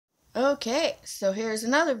Okay, so here's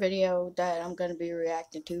another video that I'm going to be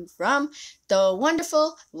reacting to from the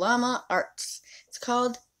wonderful Llama Arts. It's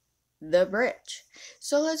called The Bridge.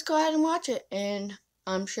 So let's go ahead and watch it, and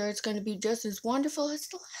I'm sure it's going to be just as wonderful as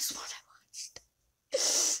the last one I watched.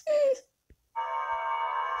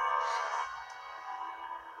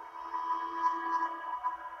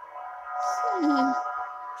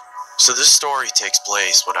 So this story takes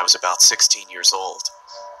place when I was about 16 years old.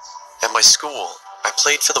 At my school, I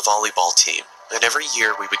played for the volleyball team, and every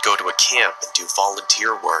year we would go to a camp and do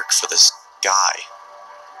volunteer work for this guy.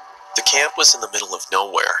 The camp was in the middle of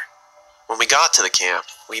nowhere. When we got to the camp,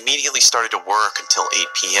 we immediately started to work until 8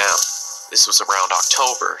 p.m. This was around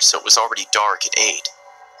October, so it was already dark at 8.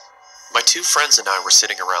 My two friends and I were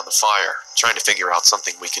sitting around the fire, trying to figure out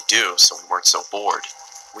something we could do so we weren't so bored.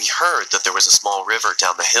 We heard that there was a small river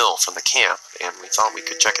down the hill from the camp, and we thought we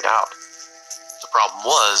could check it out. The problem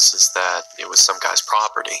is that it was some guy's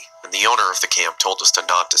property, and the owner of the camp told us to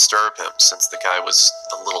not disturb him since the guy was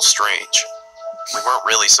a little strange. We weren't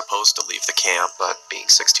really supposed to leave the camp, but being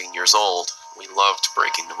 16 years old, we loved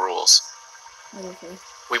breaking the rules. Okay.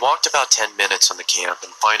 We walked about 10 minutes on the camp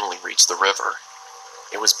and finally reached the river.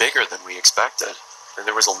 It was bigger than we expected, and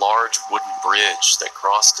there was a large wooden bridge that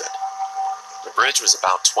crossed it. The bridge was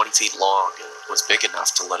about 20 feet long and was big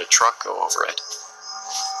enough to let a truck go over it.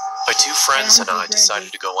 My two friends and I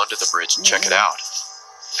decided to go under the bridge and check it out.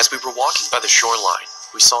 As we were walking by the shoreline,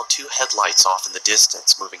 we saw two headlights off in the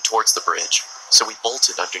distance moving towards the bridge, so we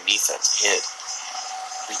bolted underneath it and hid.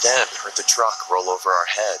 We then heard the truck roll over our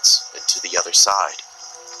heads and to the other side.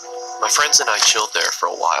 My friends and I chilled there for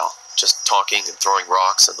a while, just talking and throwing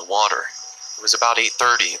rocks in the water. It was about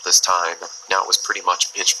 8:30 at this time, and now it was pretty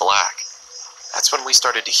much pitch black. That's when we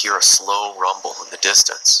started to hear a slow rumble in the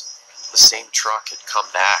distance. The same truck had come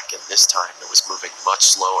back, and this time it was moving much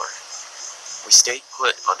slower. We stayed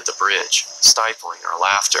put under the bridge, stifling our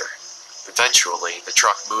laughter. Eventually, the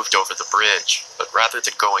truck moved over the bridge, but rather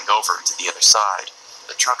than going over to the other side,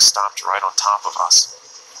 the truck stopped right on top of us.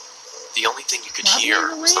 The only thing you could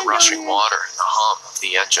hear was the rushing water and the hum of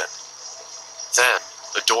the engine. Then,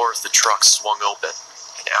 the door of the truck swung open,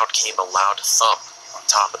 and out came a loud thump on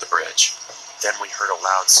top of the bridge. Then we heard a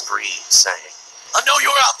loud scream saying, "I know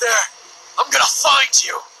you're out there! I'm gonna find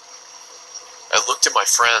you!" I looked at my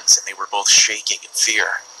friends and they were both shaking in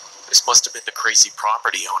fear. This must have been the crazy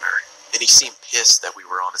property owner, and he seemed pissed that we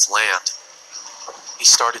were on his land. He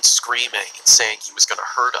started screaming and saying he was gonna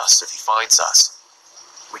hurt us if he finds us.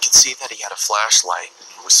 We could see that he had a flashlight and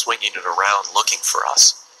he was swinging it around looking for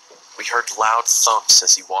us. We heard loud thumps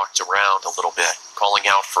as he walked around a little bit, calling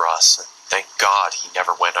out for us, and thank God he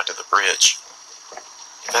never went under the bridge.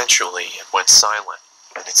 Eventually, it went silent,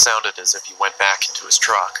 and it sounded as if he went back into his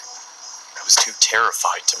truck. I was too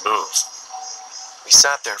terrified to move. We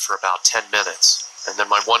sat there for about 10 minutes, and then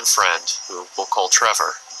my one friend, who we'll call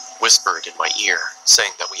Trevor, whispered in my ear,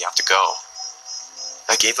 saying that we have to go.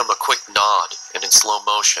 I gave him a quick nod, and in slow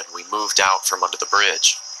motion, we moved out from under the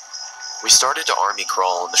bridge. We started to army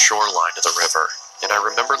crawl on the shoreline of the river, and I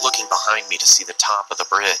remember looking behind me to see the top of the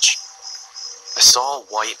bridge. I saw a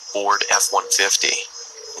white Ford F-150.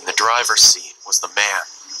 In the driver's seat was the man,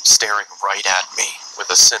 staring right at me with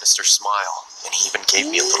a sinister smile, and he even gave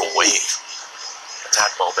me a little wave. At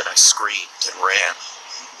that moment, I screamed and ran.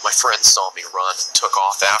 My friends saw me run and took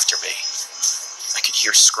off after me. I could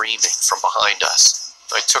hear screaming from behind us.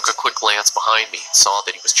 I took a quick glance behind me and saw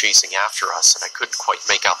that he was chasing after us, and I couldn't quite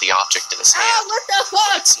make out the object in his hand. What the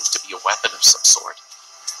fuck? It seemed to be a weapon of some sort.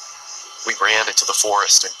 We ran into the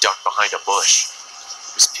forest and ducked behind a bush.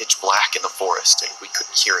 It was pitch black in the forest, and we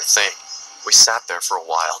couldn't hear a thing. We sat there for a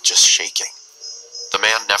while, just shaking. The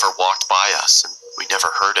man never walked by us, and we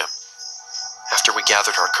never heard him. After we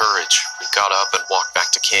gathered our courage, we got up and walked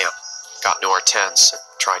back to camp, got into our tents, and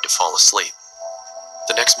tried to fall asleep.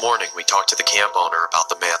 The next morning, we talked to the camp owner about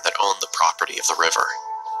the man that owned the property of the river.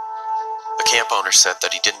 The camp owner said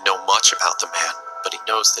that he didn't know much about the man, but he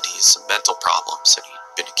knows that he has some mental problems and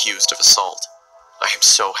he'd been accused of assault. I am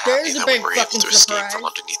so happy that we were able to escape from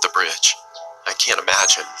underneath the bridge. I can't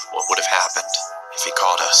imagine what would have happened if he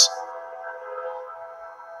caught us.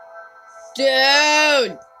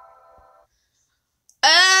 Dude!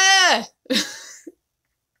 Ah!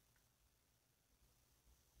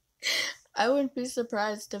 I wouldn't be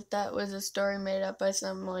surprised if that was a story made up by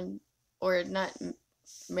someone, or not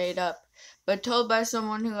made up, but told by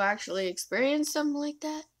someone who actually experienced something like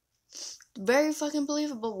that. Very fucking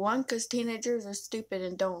believable. One, because teenagers are stupid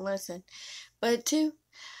and don't listen. But two,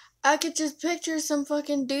 I could just picture some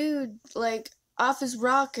fucking dude, like, off his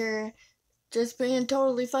rocker, just being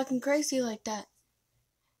totally fucking crazy like that.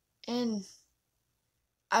 And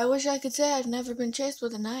I wish I could say I've never been chased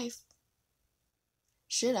with a knife.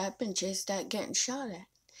 Shit, I've been chased at getting shot at.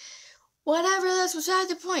 Whatever, that's beside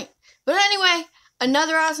the point. But anyway,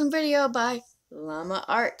 another awesome video by Llama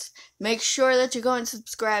Arts. Make sure that you go and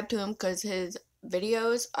subscribe to him because his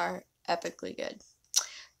videos are epically good.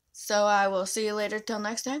 So I will see you later till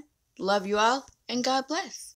next time. Love you all, and God bless.